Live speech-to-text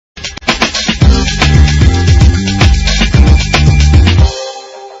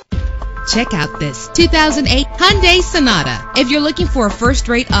Check out this 2008 Hyundai Sonata. If you're looking for a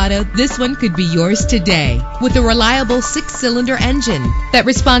first-rate auto, this one could be yours today. With a reliable 6-cylinder engine that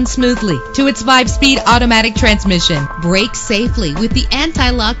responds smoothly to its 5-speed automatic transmission. Brake safely with the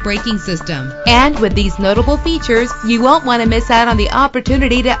anti-lock braking system. And with these notable features, you won't want to miss out on the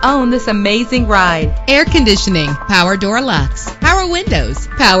opportunity to own this amazing ride. Air conditioning, power door locks, power windows,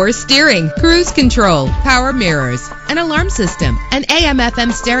 power steering, cruise control, power mirrors, an alarm system, an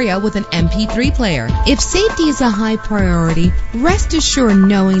AM/FM stereo with an MP3 player. If safety is a high priority, rest assured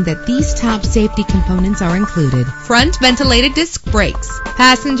knowing that these top safety components are included. Front ventilated disc brakes,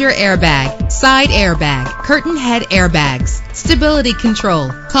 passenger airbag, side airbag, curtain head airbags, stability control.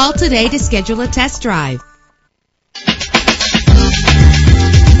 Call today to schedule a test drive.